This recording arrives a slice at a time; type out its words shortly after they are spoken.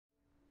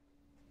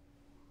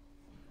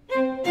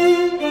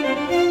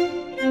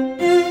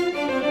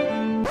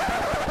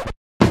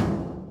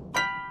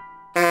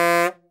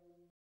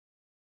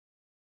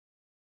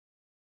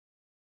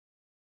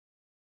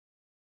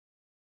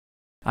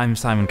I'm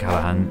Simon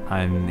Callaghan.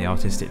 I'm the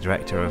artistic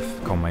director of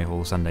Conway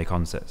Hall Sunday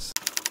Concerts.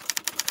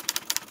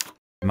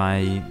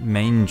 My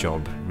main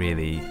job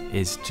really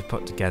is to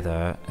put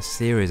together a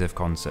series of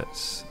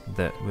concerts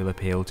that will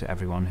appeal to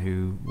everyone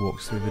who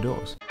walks through the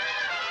doors.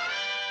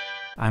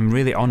 I'm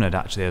really honoured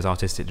actually as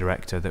artistic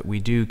director that we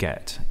do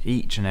get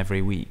each and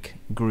every week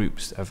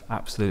groups of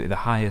absolutely the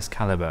highest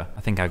calibre.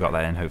 I think I got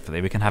that in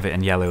hopefully. We can have it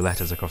in yellow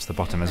letters across the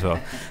bottom as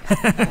well.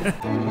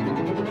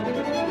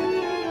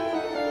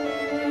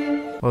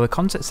 Well, the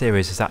concert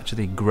series has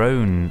actually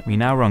grown. We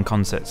now run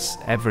concerts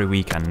every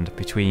weekend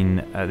between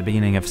the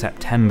beginning of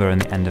September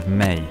and the end of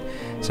May.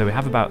 So we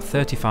have about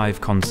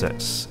 35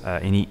 concerts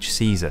in each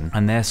season,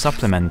 and they're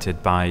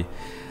supplemented by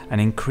an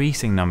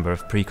increasing number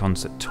of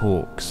pre-concert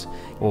talks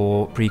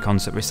or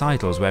pre-concert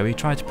recitals where we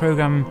try to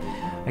program,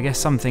 I guess,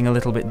 something a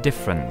little bit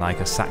different,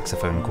 like a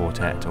saxophone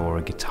quartet or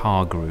a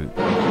guitar group.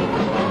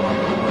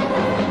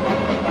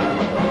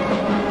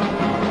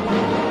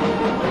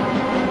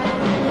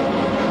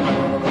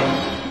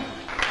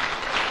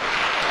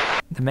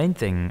 The main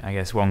thing, I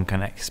guess, one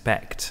can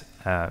expect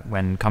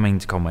when coming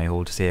to Conway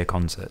Hall to see a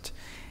concert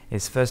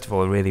is, first of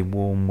all, a really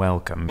warm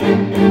welcome.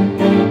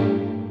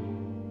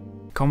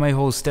 Conway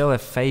Hall is still a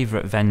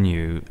favourite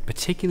venue,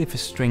 particularly for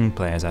string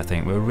players, I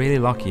think. We're really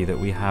lucky that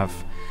we have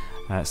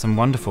some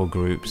wonderful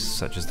groups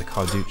such as the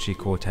Carducci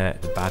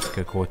Quartet, the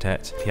Badka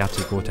Quartet,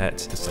 Piatti Quartet,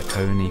 the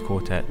Sacconi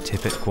Quartet,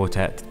 Tippett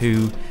Quartet,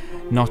 who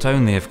not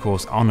only, of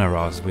course, honour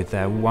us with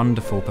their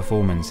wonderful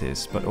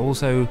performances, but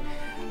also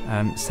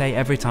say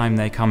every time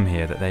they come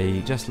here that they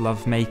just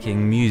love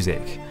making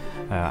music,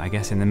 I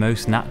guess in the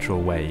most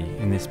natural way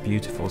in this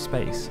beautiful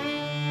space.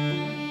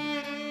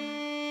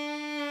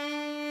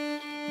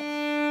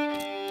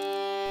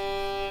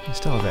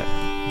 Still a bit.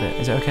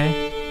 Is it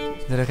okay?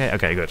 Is it okay?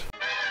 Okay, good.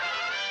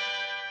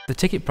 The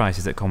ticket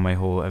prices at Conway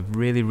Hall are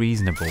really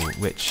reasonable,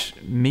 which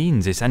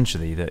means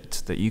essentially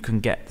that you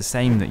can get the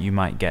same that you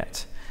might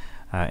get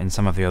in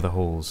some of the other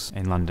halls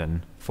in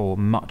London for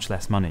much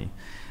less money.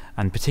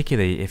 And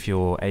particularly if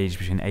you're aged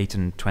between 8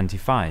 and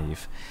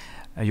 25,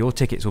 your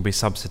tickets will be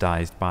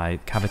subsidised by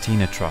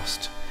Cavatina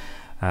Trust,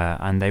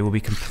 and they will be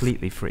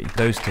completely free.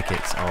 Those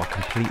tickets are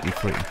completely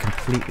free,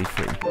 completely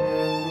free.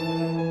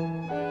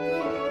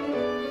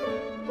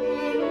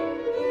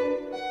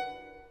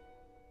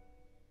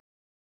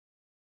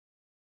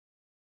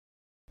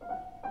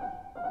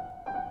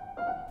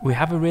 We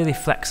have a really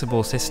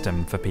flexible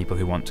system for people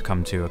who want to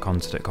come to a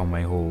concert at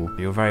Conway Hall.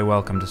 You're very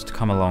welcome just to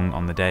come along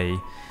on the day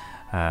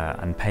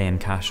and pay in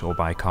cash or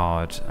by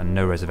card, and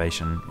no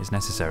reservation is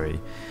necessary.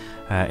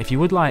 If you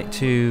would like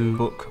to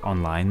book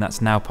online,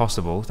 that's now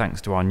possible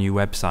thanks to our new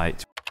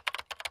website.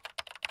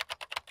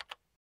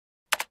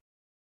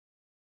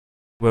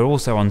 We're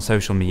also on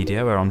social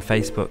media, we're on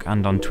Facebook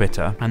and on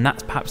Twitter, and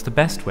that's perhaps the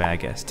best way, I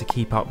guess, to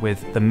keep up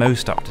with the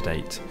most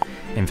up-to-date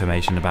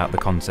information about the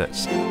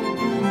concerts.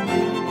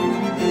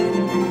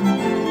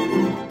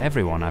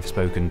 Everyone I've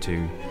spoken to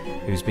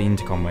who's been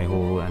to Conway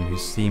Hall and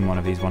who's seen one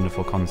of these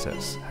wonderful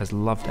concerts has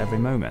loved every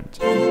moment.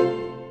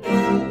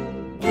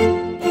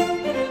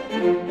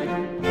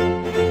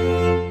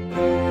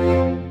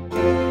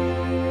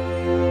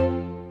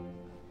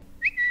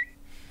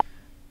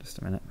 Just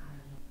a minute.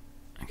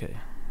 Okay.